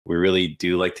we really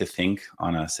do like to think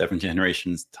on a 7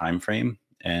 generations time frame.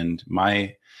 And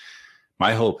my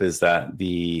hope is that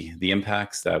the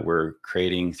impacts that we're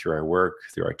creating through our work,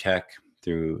 through our tech,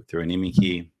 through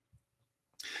Animikii,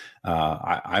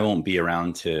 I won't be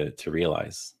around to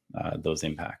realize those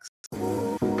impacts.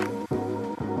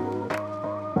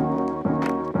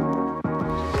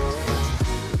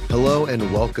 Hello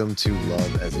and welcome to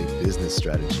Love as a Business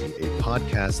Strategy, a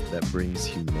podcast that brings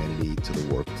humanity to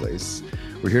the workplace.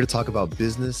 We're here to talk about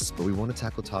business, but we want to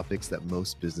tackle topics that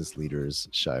most business leaders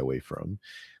shy away from.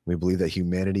 We believe that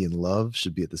humanity and love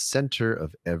should be at the center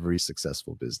of every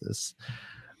successful business.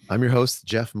 I'm your host,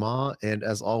 Jeff Ma, and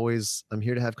as always, I'm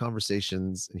here to have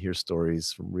conversations and hear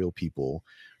stories from real people,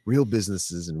 real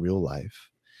businesses, and real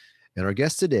life. And our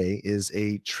guest today is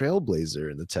a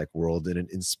trailblazer in the tech world and an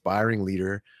inspiring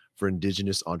leader for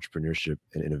Indigenous entrepreneurship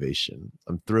and innovation.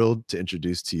 I'm thrilled to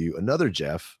introduce to you another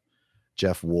Jeff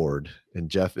Ward. And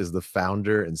Jeff is the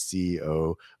founder and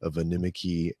CEO of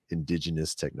Animikii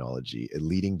Indigenous Technology, a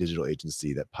leading digital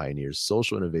agency that pioneers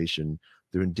social innovation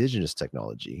through Indigenous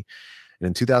technology. And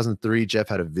in 2003, Jeff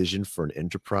had a vision for an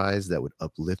enterprise that would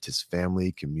uplift his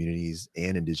family, communities,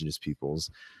 and Indigenous peoples.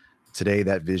 Today,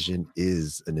 that vision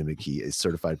is Animikii, a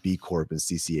certified B Corp and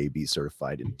CCAB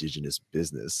certified Indigenous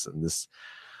business. And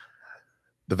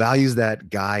the values that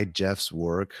guide Jeff's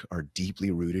work are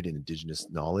deeply rooted in Indigenous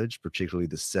knowledge, particularly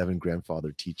the 7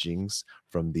 grandfather teachings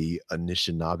from the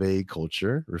Anishinaabe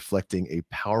culture, reflecting a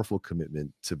powerful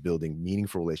commitment to building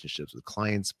meaningful relationships with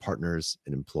clients, partners,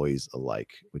 and employees alike,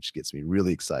 which gets me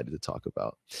really excited to talk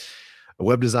about. A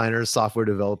web designer, software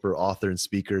developer, author, and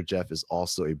speaker, Jeff is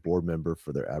also a board member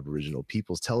for their Aboriginal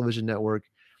Peoples Television Network.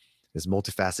 His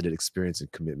multifaceted experience and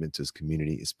commitment to his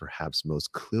community is perhaps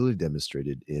most clearly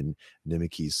demonstrated in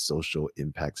Animikii's social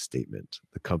impact statement.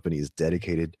 The company is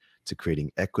dedicated to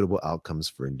creating equitable outcomes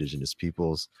for Indigenous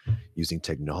peoples, using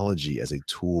technology as a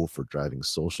tool for driving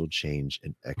social change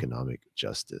and economic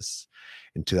justice.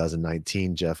 In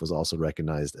 2019, Jeff was also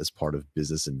recognized as part of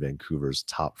Business in Vancouver's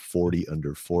top 40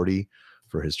 under 40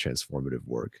 for his transformative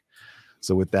work.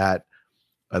 So with that,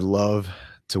 I'd love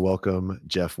to welcome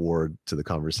Jeff Ward to the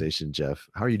conversation. Jeff,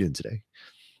 how are you doing today?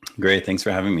 Great. Thanks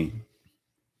for having me.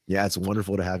 Yeah, it's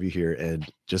wonderful to have you here. And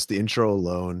just the intro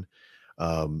alone,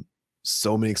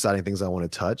 so many exciting things I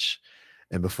want to touch.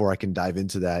 And before I can dive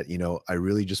into that, I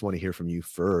really just want to hear from you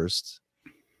first,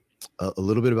 a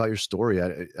little bit about your story.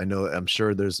 I know, I'm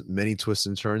sure there's many twists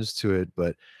and turns to it,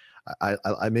 but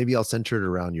maybe I'll center it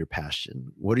around your passion.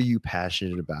 What are you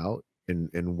passionate about?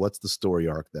 And what's the story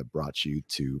arc that brought you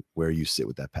to where you sit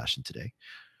with that passion today?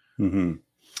 Mm-hmm.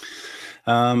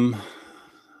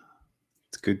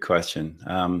 It's a good question.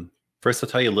 First, I'll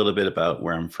tell you a little bit about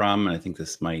where I'm from, and I think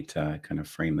this might kind of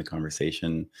frame the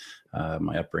conversation,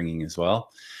 my upbringing as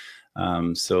well.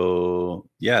 I'm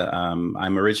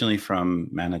originally from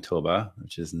Manitoba,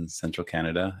 which is in central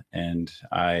Canada, and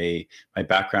my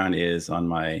background is on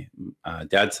my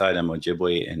dad's side, I'm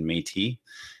Ojibwe and Métis,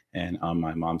 and on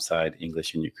my mom's side,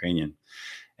 English and Ukrainian.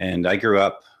 And I grew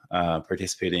up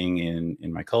participating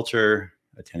in my culture,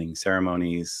 attending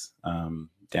ceremonies,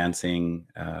 dancing,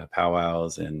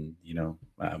 powwows, and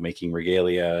making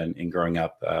regalia, and growing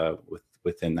up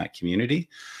within that community.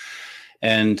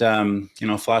 And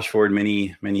flash forward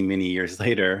many years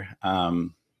later,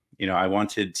 I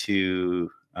wanted to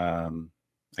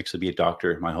actually be a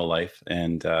doctor my whole life,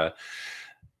 and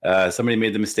somebody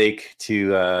made the mistake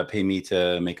to pay me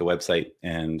to make a website,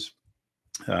 and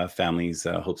family's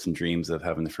hopes and dreams of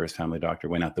having the first family doctor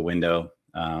went out the window.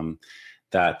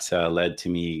 That led to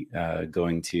me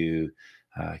going to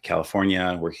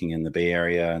California, working in the Bay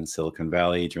Area and Silicon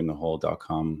Valley during the whole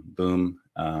 .com boom.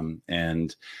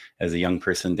 And as a young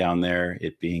person down there,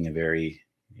 it being a very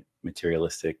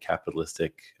materialistic,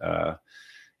 capitalistic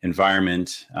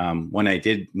environment. When I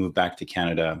did move back to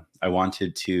Canada, I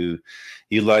wanted to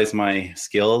utilize my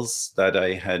skills that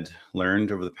I had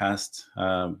learned over the past,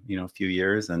 few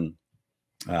years, and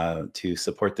to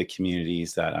support the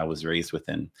communities that I was raised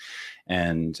within,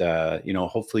 and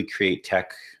hopefully create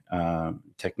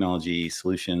technology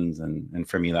solutions, and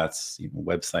for me that's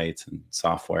websites and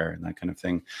software and that kind of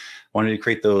thing. I wanted to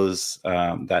create those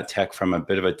that tech from a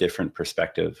bit of a different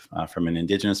perspective, from an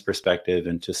Indigenous perspective,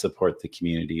 and to support the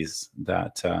communities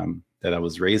that I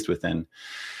was raised within.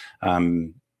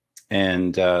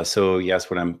 So yes,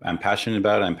 what I'm passionate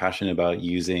about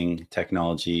using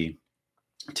technology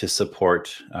to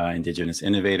support Indigenous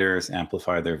innovators,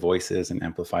 amplify their voices, and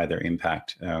amplify their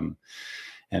impact.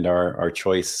 And our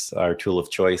tool of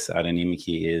choice at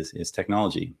Animikii is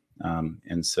technology.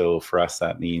 And so for us,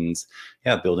 that means,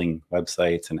 building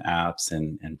websites and apps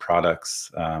and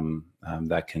products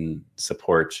that can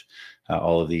support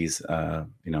all of these,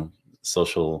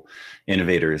 social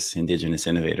innovators, Indigenous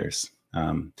innovators.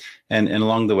 And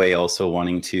along the way, also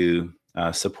wanting to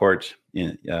support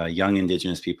young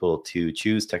Indigenous people to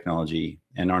choose technology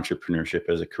and entrepreneurship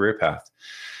as a career path.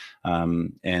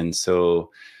 And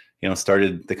so,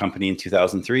 started the company in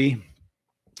 2003,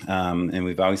 and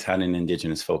we've always had an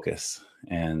Indigenous focus.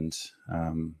 And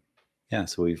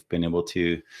so we've been able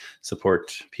to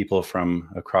support people from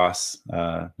across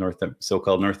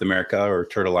so-called North America, or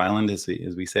Turtle Island, as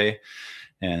we say.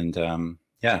 And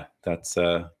that's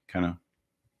kind of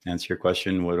answer your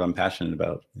question. What I'm passionate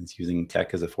about is using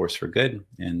tech as a force for good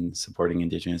and supporting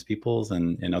Indigenous peoples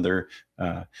and other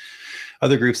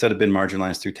groups that have been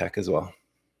marginalized through tech as well.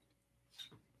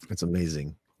 That's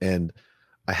amazing. And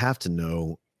I have to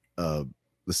know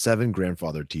the 7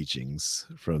 grandfather teachings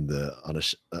from the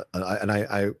and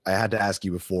I had to ask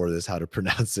you before this how to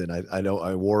pronounce it. I know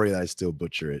I worry that I still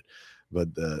butcher it,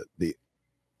 but the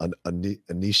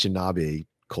Anishinaabe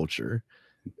culture,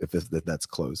 if that's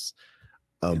close.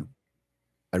 I'm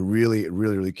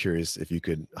really curious if you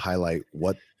could highlight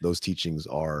what those teachings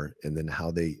are, and then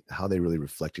how they really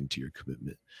reflect into your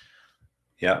commitment.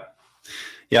 Yeah.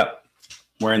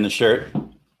 Wearing the shirt.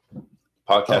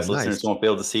 Podcast listeners won't be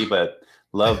able to see, but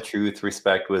love, truth,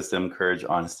 respect, wisdom, courage,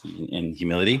 honesty, and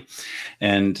humility.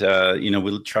 And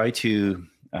we'll try to.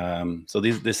 So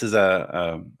this is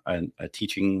a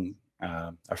teaching,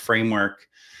 a framework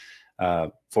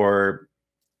for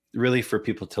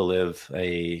people to live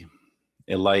a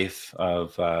life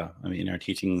of. In our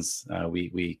teachings,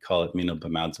 we call it Mino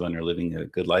Bamadzwan, or living a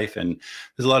good life. And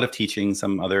there's a lot of teachings,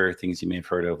 some other things you may have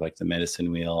heard of, like the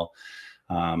medicine wheel.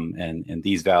 And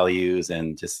these values,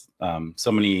 and just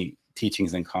so many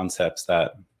teachings and concepts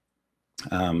that,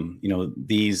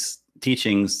 these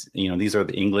teachings, these are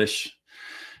the English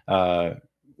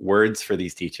words for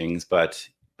these teachings, but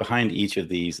behind each of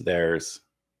these, there's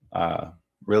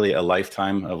really a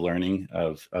lifetime of learning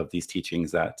of these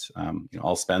teachings that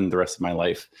I'll spend the rest of my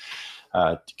life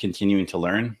continuing to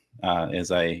learn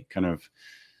as I kind of,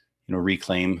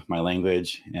 reclaim my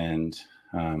language and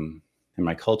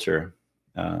my culture.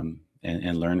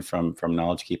 And learn from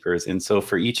knowledge keepers. And so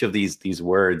for each of these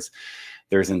words,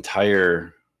 there's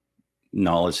entire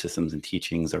knowledge systems and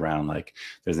teachings around, like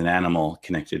there's an animal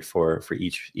connected for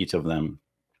each of them.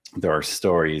 There are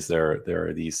stories, there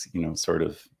are these, sort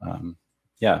of,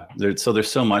 so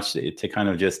there's so much to kind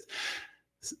of just,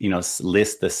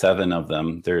 list the 7 of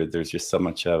them. There's just so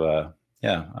much of a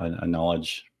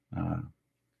knowledge,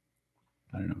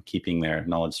 keeping their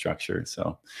knowledge structure.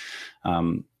 So,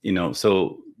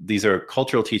 so these are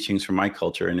cultural teachings from my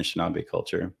culture, Anishinaabe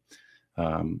culture,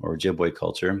 or Ojibwe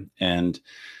culture. And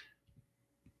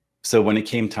so when it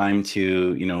came time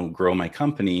to, grow my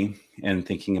company and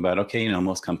thinking about, okay,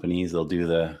 most companies, they'll do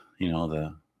the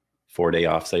 4-day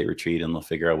offsite retreat, and they'll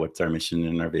figure out what's our mission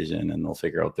and our vision, and they'll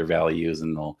figure out their values,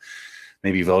 and they'll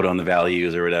maybe vote on the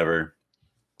values or whatever,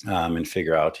 and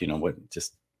figure out, what,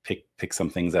 just pick some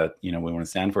things that, we want to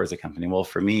stand for as a company. Well,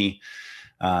 for me,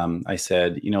 I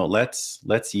said,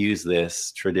 let's use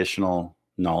this traditional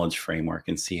knowledge framework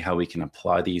and see how we can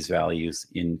apply these values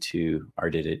into our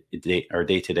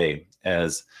day-to-day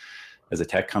as a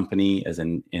tech company, as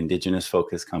an Indigenous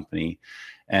focused company.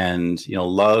 And,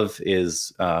 love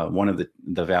is one of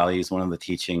the values, one of the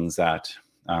teachings that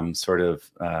sort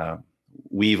of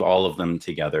weave all of them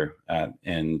together.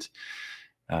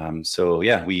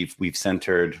 We've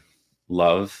centered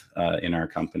love in our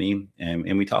company,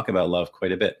 and we talk about love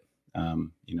quite a bit.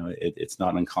 It's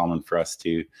not uncommon for us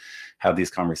to have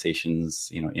these conversations,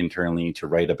 internally, to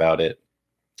write about it,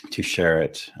 to share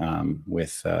it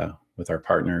with our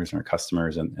partners and our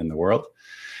customers and the world.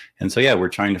 And so, we're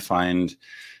trying to find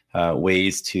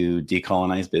ways to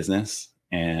decolonize business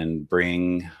and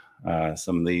bring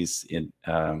some of these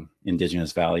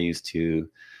Indigenous values to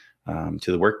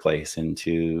the workplace, and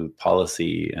to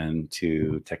policy, and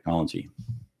to technology.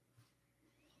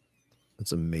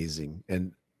 That's amazing.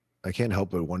 And I can't help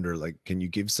but wonder, can you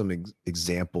give some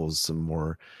examples, some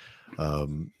more,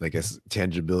 I guess,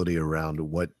 tangibility around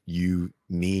what you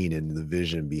mean and the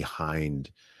vision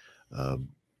behind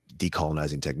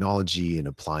decolonizing technology and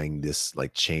applying this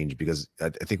change? Because I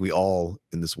think we all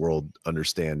in this world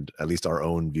understand at least our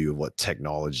own view of what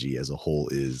technology as a whole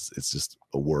is. It's just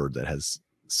a word that has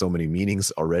so many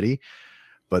meanings already,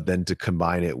 but then to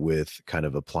combine it with kind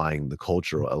of applying the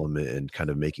cultural element and kind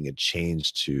of making a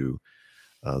change to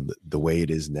the way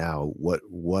it is now. What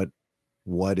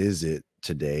is it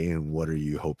today, and what are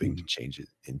you hoping to change it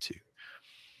into?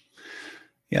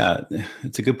 Yeah,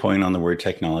 it's a good point on the word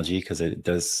technology, because it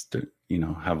does,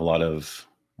 have a lot of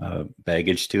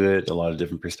baggage to it, a lot of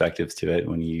different perspectives to it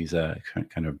when you use a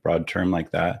kind of broad term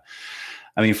like that.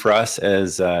 I mean, for us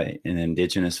as an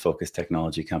Indigenous focused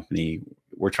technology company,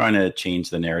 we're trying to change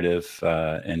the narrative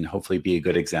and hopefully be a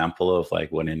good example of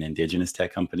like what an Indigenous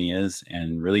tech company is,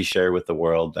 and really share with the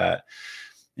world that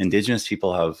Indigenous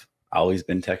people have always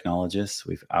been technologists.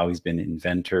 We've always been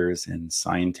inventors and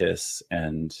scientists,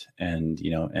 and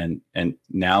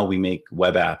now we make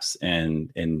web apps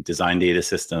and design data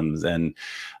systems, and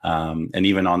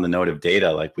even on the note of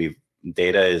data, like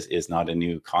data is not a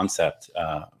new concept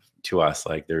to us.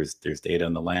 Like there's data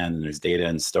in the land, and there's data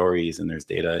in stories, and there's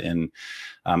data in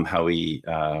how we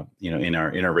in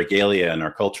our regalia and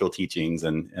our cultural teachings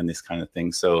and this kind of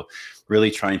thing. So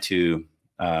really trying to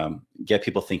get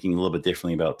people thinking a little bit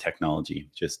differently about technology,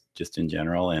 just in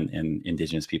general, and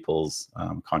Indigenous people's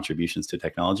contributions to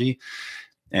technology.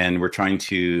 And we're trying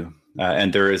to,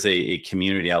 and there is a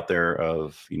community out there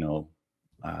of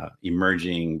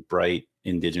emerging bright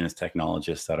Indigenous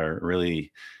technologists that are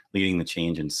really leading the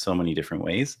change in so many different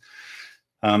ways.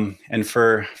 And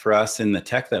for us in the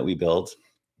tech that we build,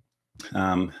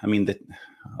 I mean,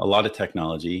 a lot of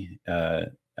technology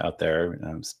out there,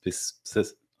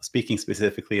 speaking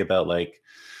specifically about like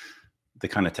the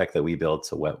kind of tech that we build,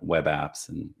 so web apps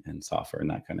and software and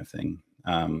that kind of thing.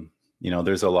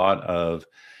 There's a lot of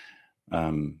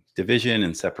division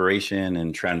and separation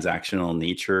and transactional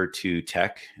nature to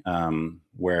tech,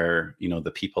 where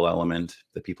the people element,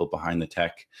 the people behind the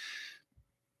tech,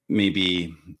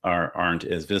 maybe aren't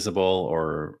as visible,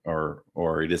 or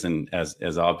it isn't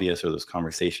as obvious, or those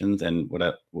conversations. And what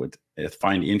I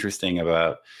find interesting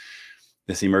about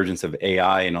this emergence of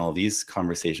AI and all these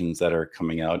conversations that are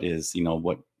coming out is,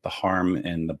 what the harm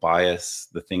and the bias,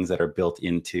 the things that are built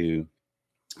into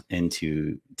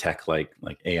tech, like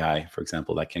AI, for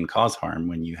example, that can cause harm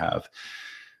when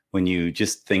you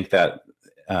just think that,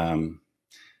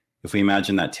 if we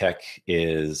imagine that tech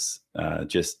is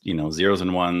just zeros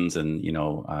and ones, and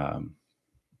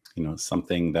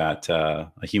something that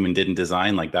a human didn't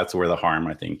design, like that's where the harm,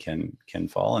 I think, can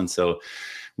fall. And so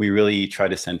we really try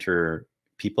to center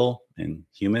people and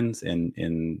humans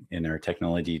in our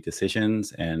technology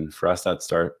decisions. And for us, that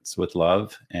starts with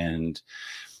love. And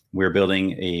we're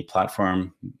building a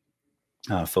platform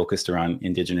focused around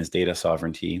Indigenous data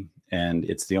sovereignty. And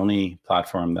it's the only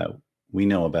platform that we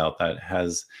know about that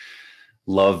has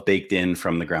love baked in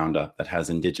from the ground up, that has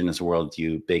Indigenous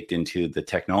worldview baked into the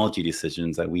technology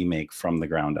decisions that we make from the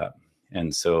ground up.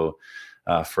 And so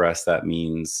for us, that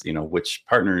means, which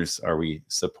partners are we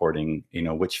supporting?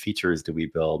 Which features do we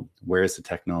build? Where is the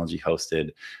technology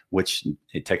hosted? Which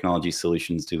technology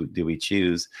solutions do we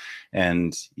choose?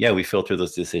 And yeah, we filter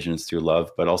those decisions through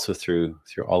love, but also through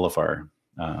all of our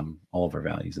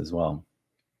values as well.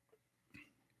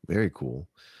 Very cool.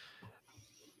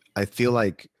 I feel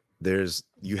like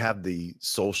you have the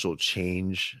social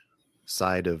change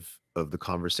side of the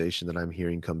conversation that I'm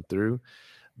hearing come through.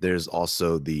 There's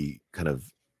also the kind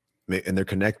of, and they're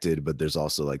connected, but there's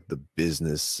also like the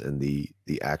business and the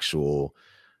actual,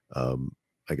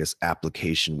 I guess,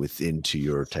 application to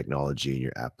your technology and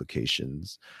your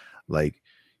applications. Like,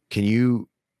 can you,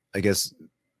 I guess,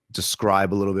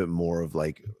 describe a little bit more of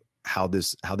like how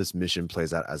this mission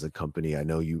plays out as a company? I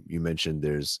know you mentioned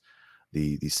there's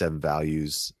the 7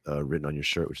 values written on your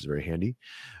shirt, which is very handy.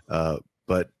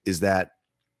 But is that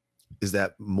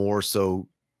more so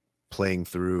playing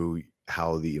through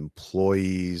how the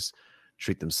employees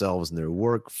treat themselves and their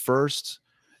work first?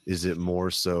 Is it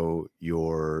more so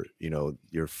your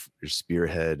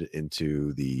spearhead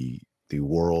into the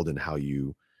world and how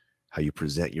you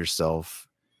present yourself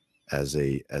as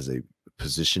a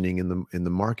positioning in the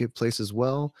marketplace as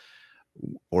well?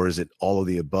 Or is it all of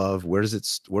the above? Where does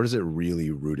it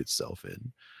really root itself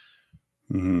in?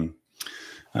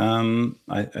 Mm-hmm.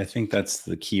 I think that's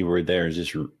the key word there, is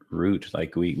just root.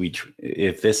 Like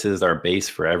if this is our base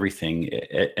for everything,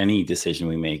 any decision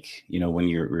we make, when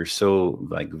we're so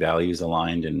like values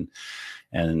aligned, and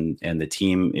the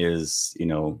team is,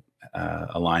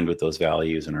 aligned with those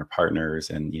values, and our partners,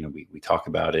 and, we talk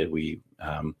about it. When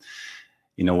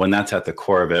that's at the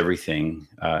core of everything,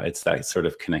 it's that sort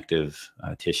of connective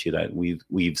tissue that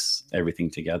weaves everything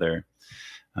together.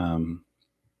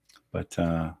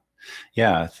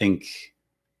 Yeah, I think,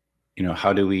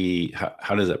 how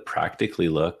does it practically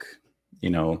look?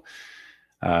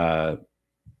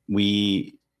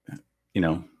 We,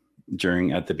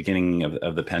 at the beginning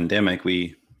of the pandemic,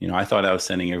 I thought I was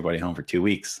sending everybody home for 2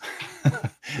 weeks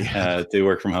to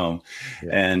work from home. Yeah.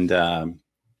 And,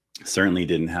 certainly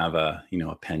didn't have a,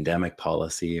 a pandemic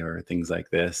policy or things like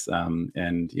this.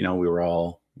 And,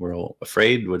 we're all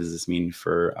afraid. What does this mean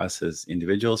for us as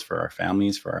individuals, for our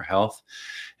families, for our health,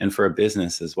 and for a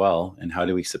business as well? And how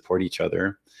do we support each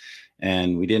other?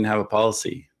 And we didn't have a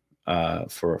policy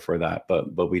for that,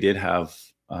 but we did have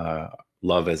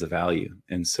love as a value.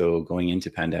 And so going into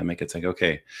pandemic, it's like,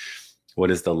 okay, what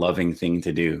is the loving thing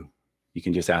to do? You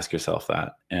can just ask yourself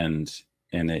that, and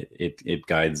it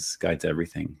guides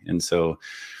everything. And so,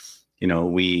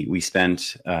 we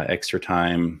spent extra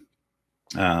time,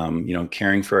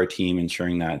 caring for our team,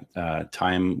 ensuring that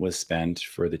time was spent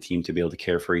for the team to be able to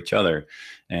care for each other,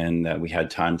 and that we had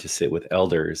time to sit with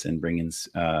elders and bring in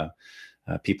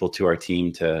people to our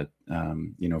team to,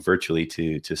 virtually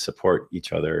to support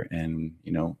each other, and,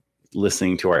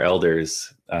 listening to our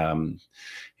elders,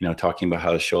 talking about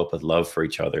how to show up with love for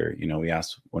each other. We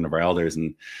asked one of our elders,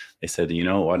 and they said,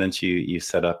 why don't you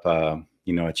set up a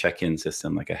check-in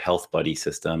system, like a health buddy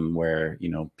system, where,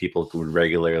 people would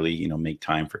regularly, make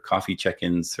time for coffee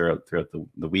check-ins throughout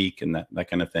the week, and that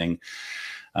kind of thing.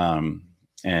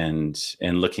 And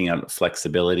looking at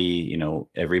flexibility,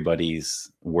 everybody's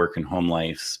work and home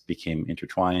lives became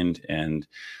intertwined,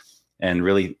 and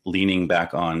really leaning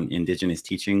back on Indigenous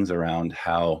teachings around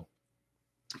how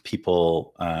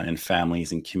people and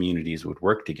families and communities would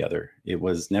work together. It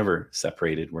was never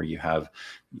separated, where you have,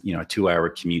 a 2-hour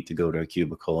commute to go to a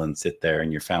cubicle and sit there,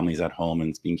 and your family's at home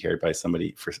and it's being cared by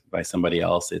somebody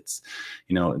else. It's,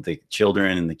 the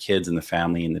children and the kids and the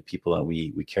family and the people that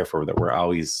we care for, that we're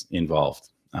always involved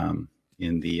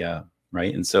in the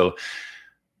right. And so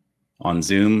on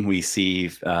Zoom, we see,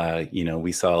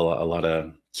 we saw a lot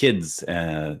of kids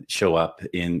show up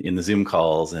in the Zoom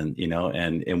calls, and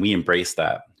and we embraced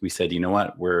that. We said,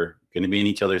 what, we're going to be in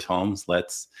each other's homes.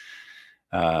 Let's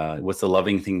what's the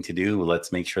loving thing to do?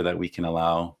 Let's make sure that we can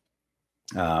allow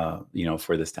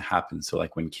for this to happen. So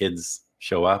like when kids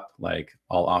show up, like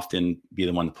I'll often be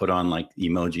the one to put on like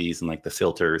emojis and like the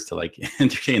filters to like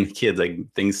entertain the kids. Like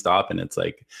things stop and it's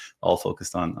like all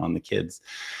focused on the kids,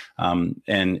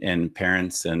 and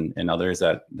parents and others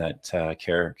that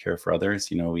care for others.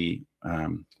 We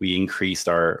increased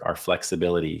our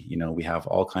flexibility. We have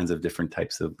all kinds of different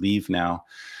types of leave now,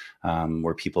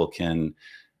 where people can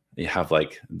have,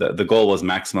 like, the goal was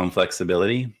maximum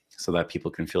flexibility, so that people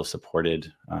can feel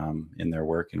supported in their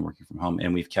work and working from home.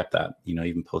 And we've kept that,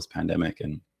 even post-pandemic.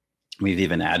 And we've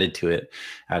even added to it,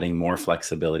 adding more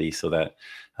flexibility, so that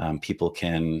people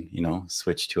can,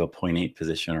 switch to a 0.8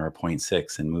 position or a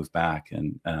 0.6 and move back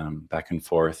and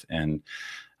forth, and,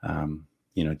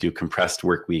 do compressed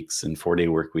work weeks and 4-day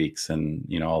work weeks, and,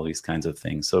 all these kinds of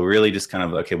things. So really just kind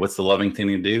of, okay, what's the loving thing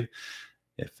to do?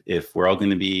 If we're all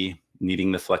going to be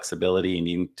needing the flexibility and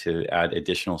needing to add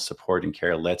additional support and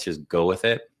care, let's just go with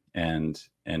it, and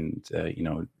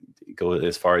go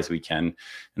as far as we can,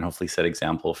 and hopefully set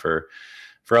example for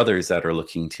others that are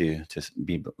looking to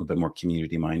be a bit more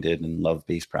community minded and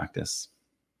love-based practice.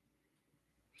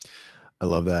 I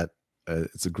love that.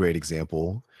 It's a great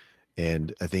example.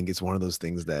 And I think it's one of those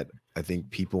things that I think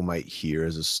people might hear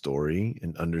as a story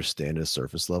and understand at a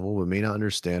surface level, but may not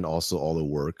understand also all the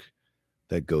work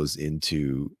that goes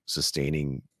into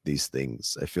sustaining these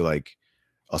things. I feel like,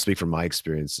 I'll speak from my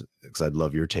experience because I'd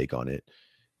love your take on it.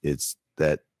 It's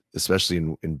that, especially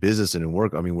in business and in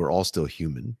work, I mean, we're all still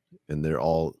human, and there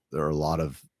are a lot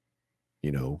of,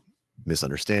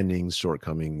 misunderstandings,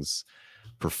 shortcomings,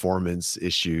 performance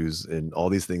issues, and all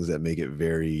these things that make it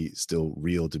very still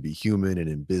real to be human, and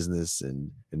in business and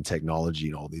in technology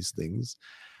and all these things.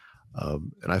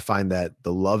 And I find that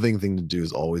the loving thing to do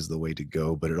is always the way to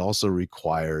go, but it also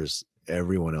requires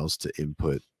everyone else to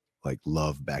input like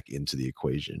love back into the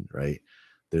equation, right?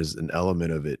 There's an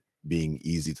element of it being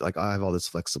easy to, like, I have all this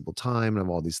flexible time and I have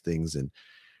all these things. And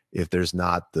if there's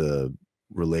not the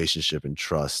relationship and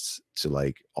trust to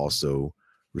like also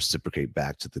reciprocate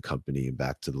back to the company and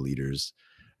back to the leaders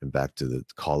and back to the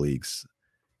colleagues,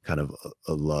 kind of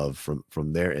a love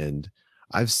from their end,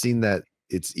 I've seen that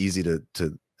it's easy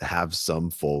to have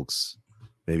some folks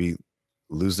maybe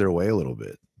lose their way a little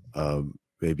bit,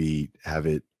 maybe have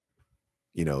it,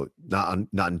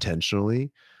 not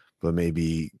intentionally, but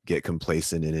maybe get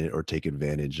complacent in it or take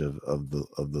advantage of the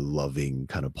loving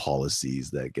kind of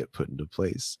policies that get put into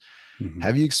place. Mm-hmm.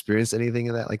 Have you experienced anything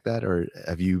of that like that, or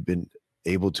have you been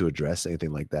able to address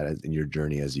anything like that in your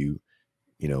journey as you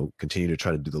continue to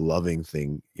try to do the loving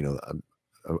thing?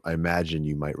 I imagine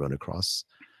you might run across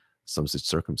some such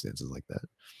circumstances like that.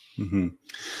 Mm-hmm.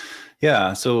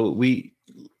 Yeah. So we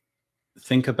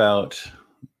think about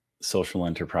social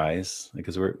enterprise,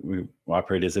 because we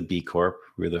operate as a B Corp.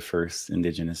 We're the first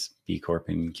Indigenous B Corp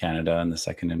in Canada and the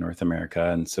second in North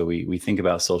America. And so we think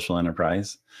about social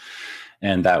enterprise.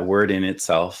 And that word in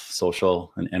itself,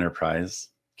 social and enterprise,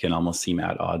 can almost seem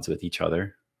at odds with each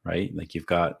other, right? Like you've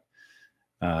got,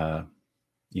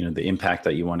 the impact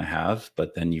that you want to have,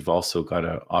 but then you've also got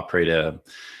to operate a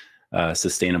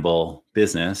sustainable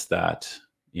business that,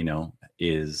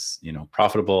 is,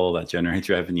 profitable, that generates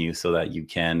revenue so that you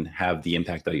can have the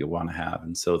impact that you want to have.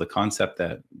 And so the concept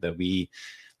that we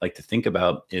like to think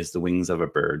about is the wings of a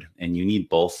bird, and you need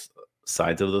both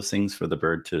sides of those things for the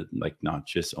bird to like not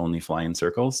just only fly in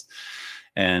circles.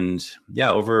 And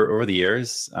yeah, over the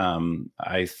years,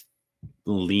 I've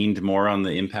leaned more on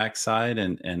the impact side,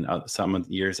 and some of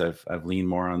the years I've leaned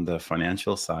more on the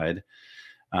financial side,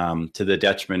 to the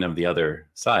detriment of the other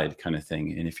side, kind of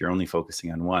thing. And if you're only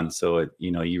focusing on one, so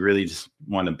you really just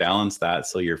want to balance that,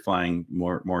 so you're flying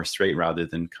more straight rather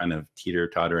than kind of teeter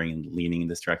tottering and leaning in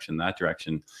this direction, that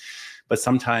direction. But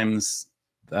sometimes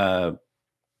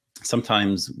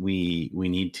we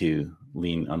need to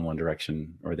lean on one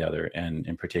direction or the other. And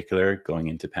in particular, going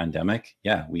into pandemic,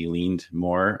 yeah, we leaned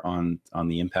more on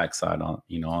the impact side, on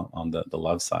the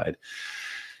love side.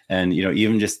 And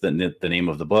even just the name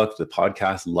of the book, the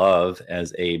podcast, Love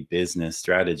as a Business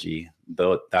Strategy,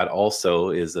 though that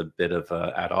also is a bit of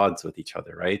at odds with each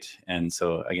other, right? And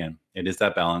so again, it is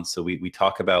that balance. So we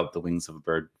talk about the wings of a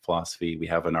bird philosophy. We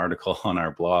have an article on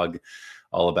our blog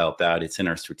all about that. It's in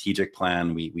our strategic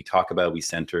plan. We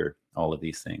center all of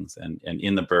these things. And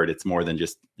in the bird, it's more than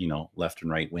just, left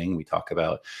and right wing. We talk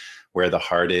about where the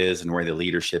heart is and where the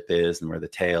leadership is and where the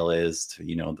tail is, to,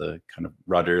 the kind of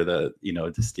rudder,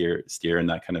 to steer and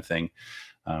that kind of thing.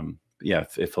 Yeah,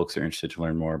 if folks are interested to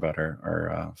learn more about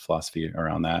our philosophy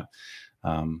around that.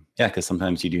 Yeah, because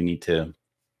sometimes you do need to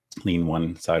lean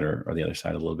one side or the other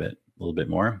side a little bit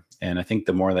more. And I think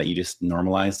the more that you just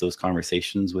normalize those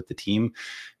conversations with the team,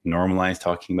 normalize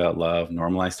talking about love,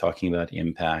 normalize talking about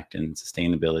impact and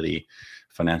sustainability,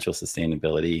 financial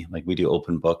sustainability. Like we do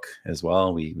open book as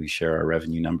well. We share our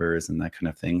revenue numbers and that kind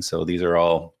of thing. So these are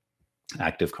all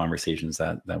active conversations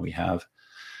that we have,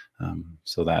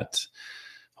 so that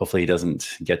hopefully it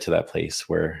doesn't get to that place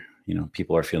where,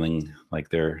 people are feeling like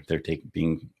they're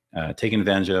being taken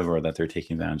advantage of, or that they're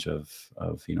taking advantage of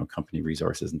company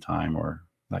resources and time, or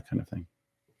that kind of thing.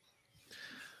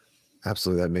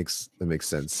 Absolutely. That makes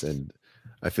sense. And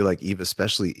I feel like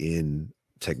especially in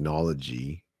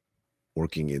technology,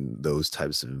 working in those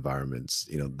types of environments,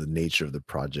 the nature of the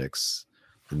projects,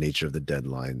 the nature of the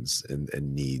deadlines and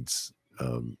needs,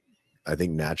 I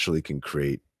think naturally can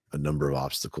create a number of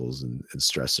obstacles and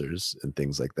stressors and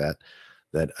things like that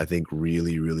I think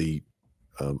really, really,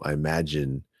 I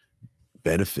imagine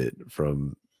benefit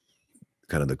from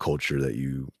kind of the culture that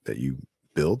you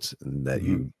built and that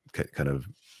you kind of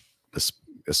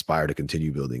aspire to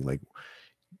continue building. Like,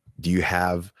 do you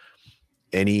have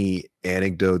any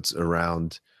anecdotes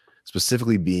around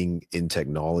specifically being in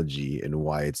technology and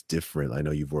why it's different? I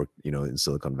know you've worked, in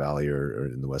Silicon Valley or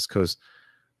in the West Coast.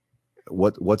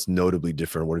 What's notably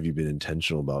different? What have you been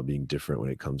intentional about being different when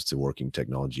it comes to working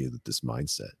technology with this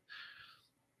mindset?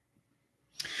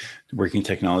 Working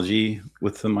technology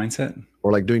with the mindset?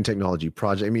 Or like doing technology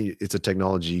project. I mean, it's a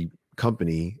technology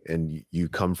company and you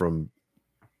come from,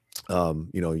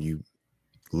 you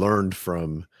learned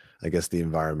from, I guess, the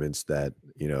environments that,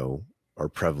 are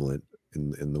prevalent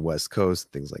in the West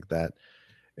Coast, things like that.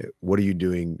 What are you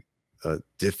doing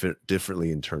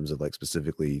differently in terms of like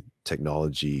specifically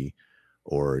technology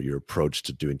or your approach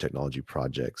to doing technology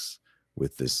projects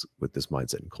with this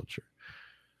mindset and culture?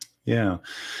 Yeah.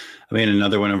 I mean,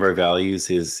 another one of our values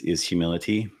is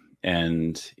humility.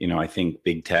 And, I think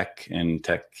big tech and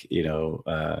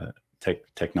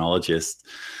technologists,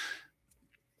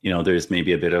 there's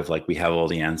maybe a bit of like, we have all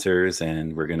the answers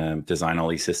and we're going to design all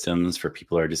these systems for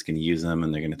people who are just going to use them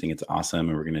and they're going to think it's awesome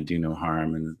and we're going to do no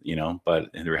harm. And,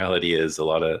 but the reality is a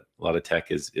lot of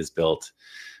tech is built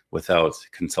without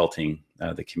consulting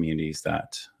the communities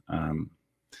that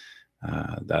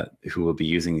who will be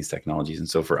using these technologies. And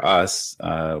so for us,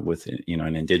 with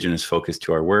an Indigenous focus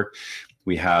to our work,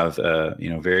 we have a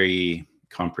very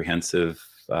comprehensive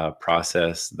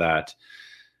process that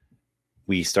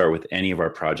we start with any of our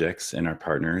projects and our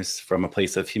partners from a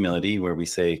place of humility, where we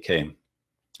say, okay,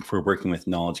 if we're working with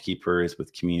knowledge keepers,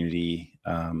 with community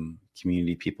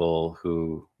people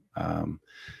who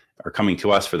are coming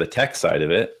to us for the tech side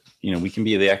of it, we can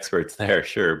be the experts there,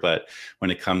 sure. But when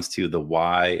it comes to the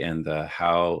why and the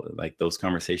how, like those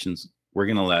conversations, we're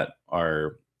going to let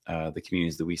the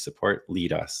communities that we support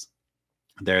lead us.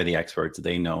 They're the experts.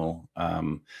 They know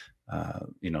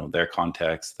their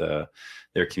context,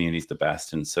 their communities the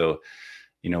best. And so,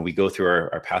 we go through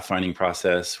our pathfinding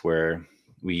process where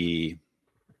we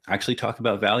actually talk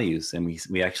about values, and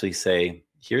we actually say,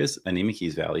 here's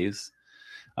Animiki's values.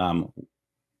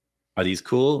 Are these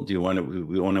cool? We want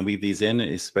to weave these in,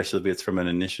 especially if it's from an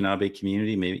Anishinaabe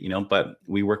community, maybe, but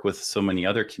we work with so many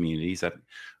other communities that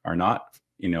are not,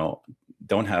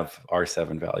 don't have our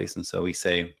 7 values. And so we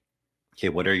say, okay,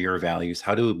 what are your values?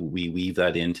 How do we weave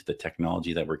that into the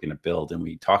technology that we're going to build? And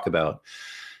we talk about,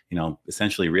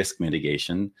 essentially risk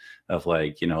mitigation of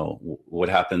like, what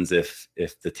happens if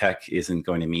the tech isn't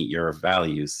going to meet your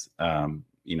values,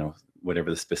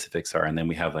 whatever the specifics are. And then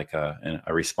we have like a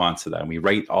response to that. And we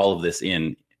write all of this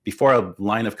in before a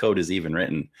line of code is even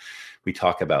written. We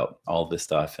talk about all of this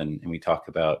stuff, and we talk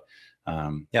about,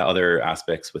 other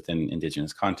aspects within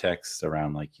Indigenous contexts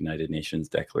around like United Nations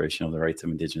Declaration of the Rights of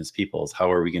Indigenous Peoples.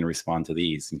 How are we going to respond to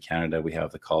these? In Canada, we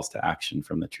have the calls to action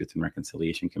from the Truth and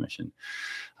Reconciliation Commission.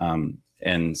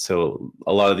 And so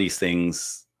a lot of these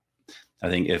things, I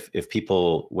think if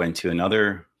people went to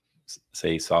another,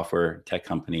 say, software tech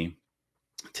company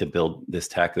to build this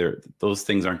tech, those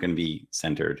things aren't going to be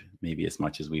centered maybe as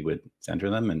much as we would center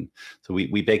them. And so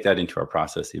we bake that into our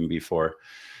process even before,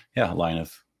 a line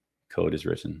of code is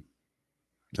written.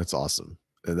 That's awesome.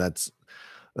 And that's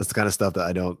the kind of stuff that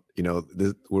I don't,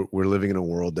 we're living in a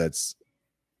world that's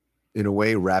in a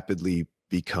way rapidly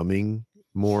becoming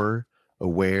more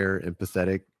aware,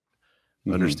 empathetic,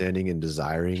 understanding and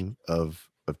desiring of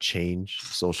change,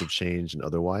 social change and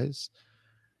otherwise.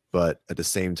 But at the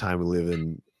same time, we live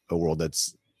in a world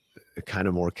that's kind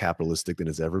of more capitalistic than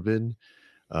it's ever been.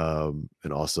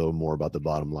 And also more about the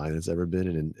bottom line than it's ever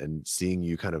been. And seeing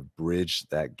you kind of bridge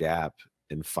that gap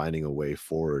and finding a way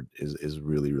forward is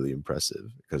really, really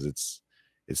impressive, because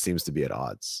it seems to be at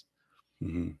odds.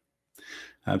 Mm-hmm.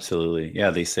 Absolutely. Yeah.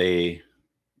 They say,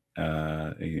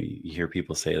 you hear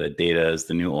people say that data is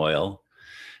the new oil.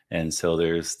 And so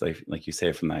there's like you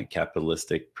say, from that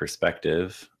capitalistic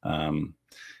perspective,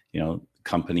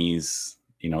 companies,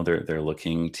 they're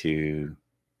looking to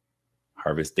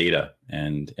harvest data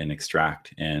and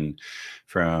extract. And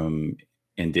from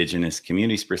Indigenous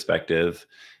communities perspective,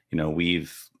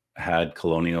 we've had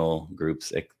colonial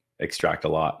groups extract a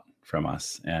lot from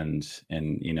us, and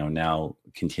now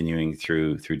continuing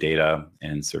through data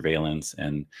and surveillance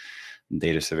and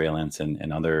data surveillance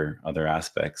and other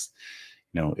aspects.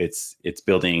 It's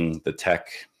building the tech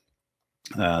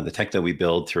that we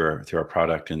build through our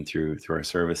product and through our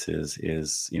services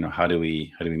is, how do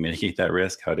we mitigate that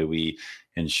risk? How do we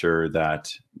ensure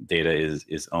that data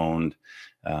is owned,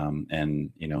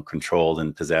 and, controlled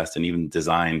and possessed and even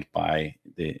designed by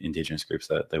the Indigenous groups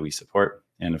that we support?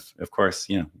 And of course,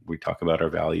 we talk about our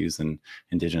values and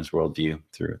Indigenous worldview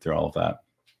through all of that.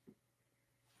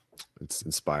 It's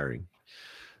inspiring.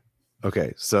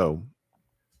 Okay. So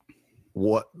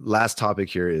last topic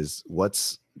here is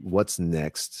what's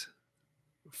next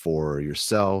for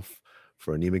yourself,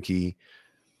 for Animikii,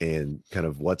 and kind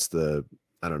of what's the,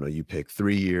 I don't know, you pick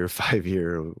 3-year,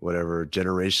 5-year, whatever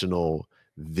generational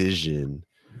vision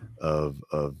of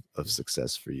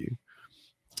success for you?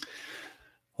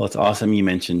 Well, it's awesome you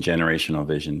mentioned generational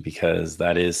vision, because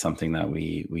that is something that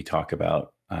we talk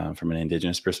about from an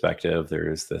Indigenous perspective.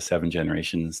 There's the 7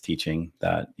 generations teaching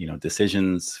that,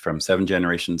 decisions from 7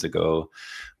 generations ago,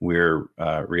 we're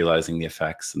realizing the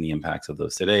effects and the impacts of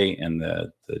those today, and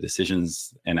the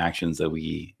decisions and actions that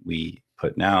we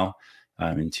put now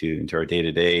into our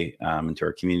day-to-day, into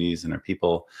our communities and our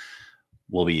people,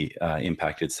 will be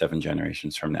impacted 7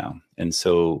 generations from now. And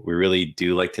so we really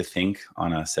do like to think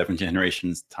on a 7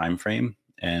 generations time frame.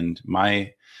 And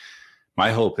my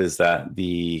hope is that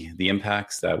the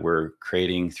impacts that we're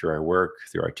creating through our work,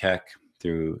 through our tech,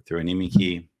 through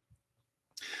Animikii,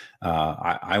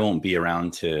 I won't be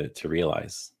around to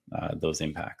realize those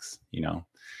impacts,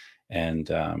 and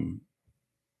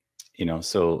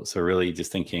so really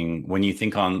just thinking, when you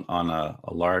think on a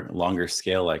longer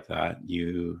scale like that,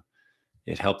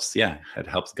 it helps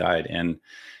guide.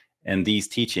 And these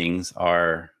teachings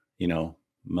are,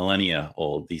 millennia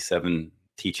old, these 7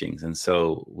 teachings. And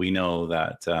so we know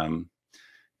that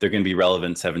they're going to be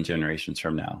relevant 7 generations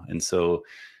from now. And so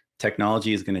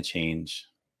technology is going to change.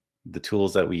 The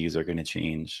tools that we use are going to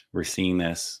change. We're seeing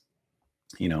this,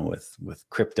 with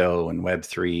crypto and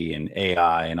Web3 and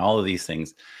AI and all of these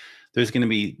things. There's going to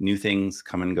be new things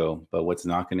come and go, but what's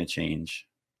not going to change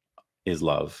is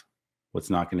love.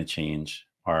 What's not going to change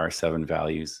are our 7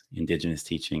 values, Indigenous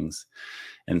teachings.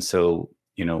 And so,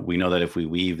 we know that if we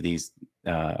weave these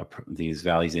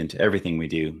values into everything we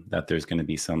do, that there's going to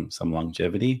be some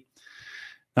longevity.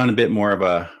 on a bit more of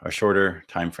a shorter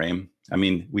time frame. I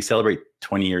mean, we celebrate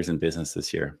 20 years in business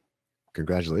this year.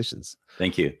 Congratulations.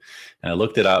 Thank you. And I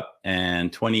looked it up,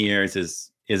 and 20 years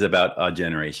is about a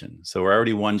generation. So we're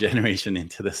already one generation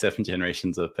into the 7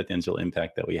 generations of potential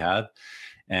impact that we have.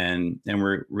 And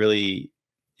we're really,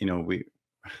 it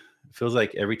feels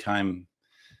like every time,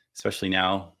 especially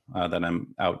now that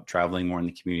I'm out traveling more in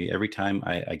the community, every time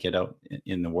I get out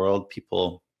in the world,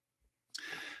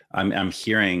 I'm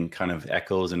hearing kind of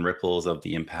echoes and ripples of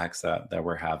the impacts that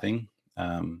we're having.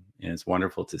 And it's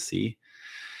wonderful to see.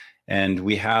 And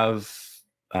we have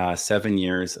 7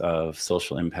 years of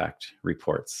social impact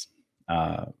reports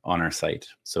on our site.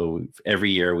 So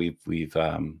every year we've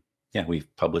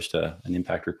published an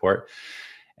impact report.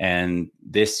 And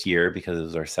this year, because it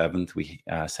was our 7th, we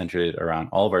centered it around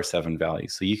all of our 7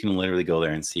 values. So you can literally go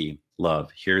there and see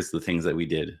love. Here's the things that we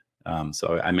did.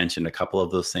 So I mentioned a couple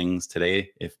of those things today.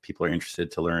 If people are interested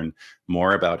to learn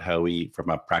more about how we,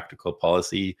 from a practical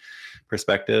policy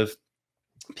perspective,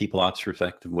 people ops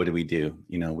perspective, what do?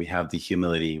 We have the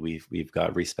humility, we've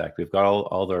got respect, we've got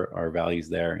all our values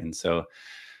there. And so,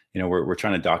 we're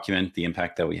trying to document the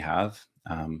impact that we have.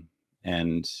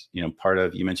 And, part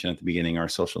of, you mentioned at the beginning, our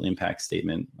social impact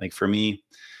statement. Like for me,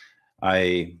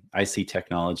 I see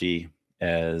technology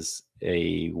as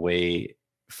a way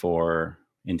for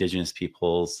Indigenous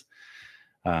peoples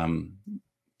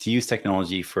to use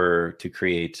technology to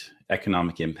create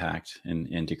economic impact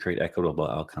and to create equitable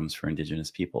outcomes for Indigenous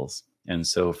peoples. And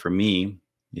so for me,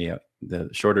 the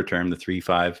shorter term, the 3,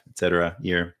 5, et cetera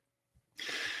year,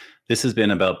 this has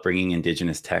been about bringing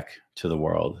Indigenous tech to the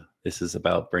world. This is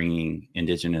about bringing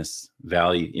Indigenous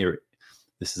value.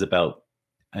 This is about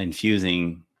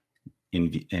infusing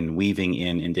and weaving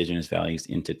in Indigenous values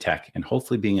into tech, and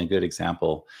hopefully being a good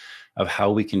example of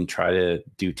how we can try to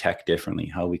do tech differently,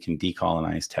 how we can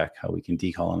decolonize tech, how we can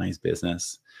decolonize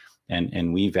business,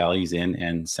 and weave values in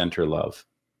and center love.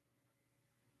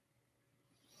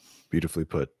 Beautifully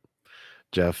put.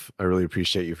 Jeff, I really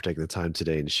appreciate you for taking the time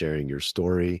today and sharing your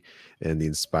story and the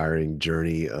inspiring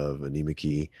journey of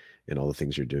Animikii and all the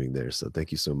things you're doing there. So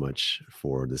thank you so much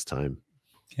for this time.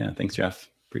 Yeah, thanks, Jeff.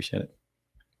 Appreciate it.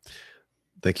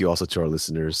 Thank you also to our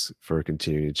listeners for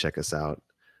continuing to check us out.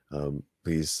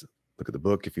 Please look at the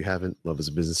book if you haven't. Love is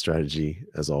a Business Strategy,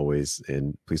 as always.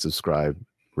 And please subscribe,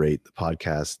 rate the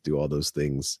podcast, do all those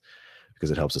things because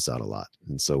it helps us out a lot.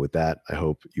 And so with that, I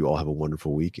hope you all have a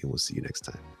wonderful week, and we'll see you next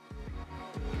time.